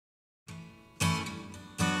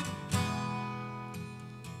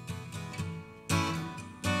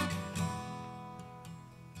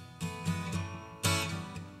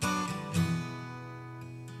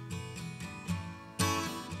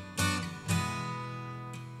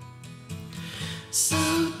So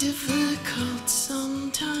difficult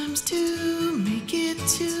sometimes to make it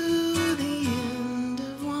to the end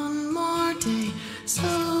of one more day.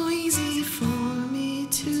 So easy for me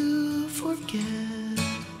to forget.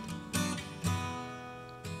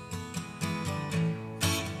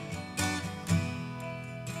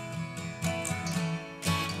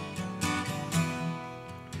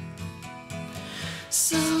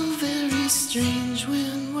 So very strange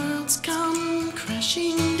when worlds come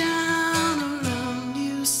crashing down around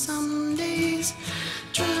you. Some days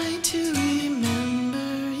try to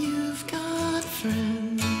remember you've got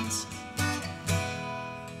friends.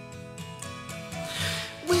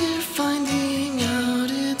 We're finding out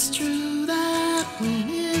it's true that when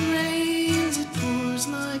it rains it pours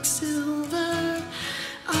like silver.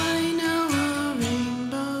 I know a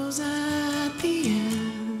rainbow's at the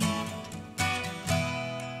end.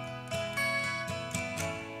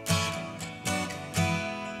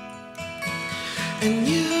 And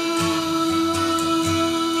you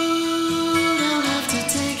don't have to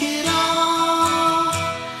take it all.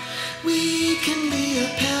 We can be a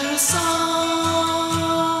parasol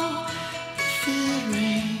if it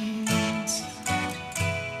rains.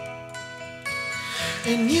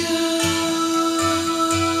 And you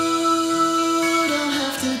don't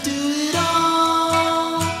have to do it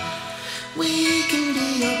all. We can be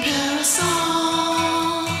your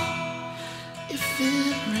parasol if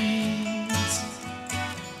it rains.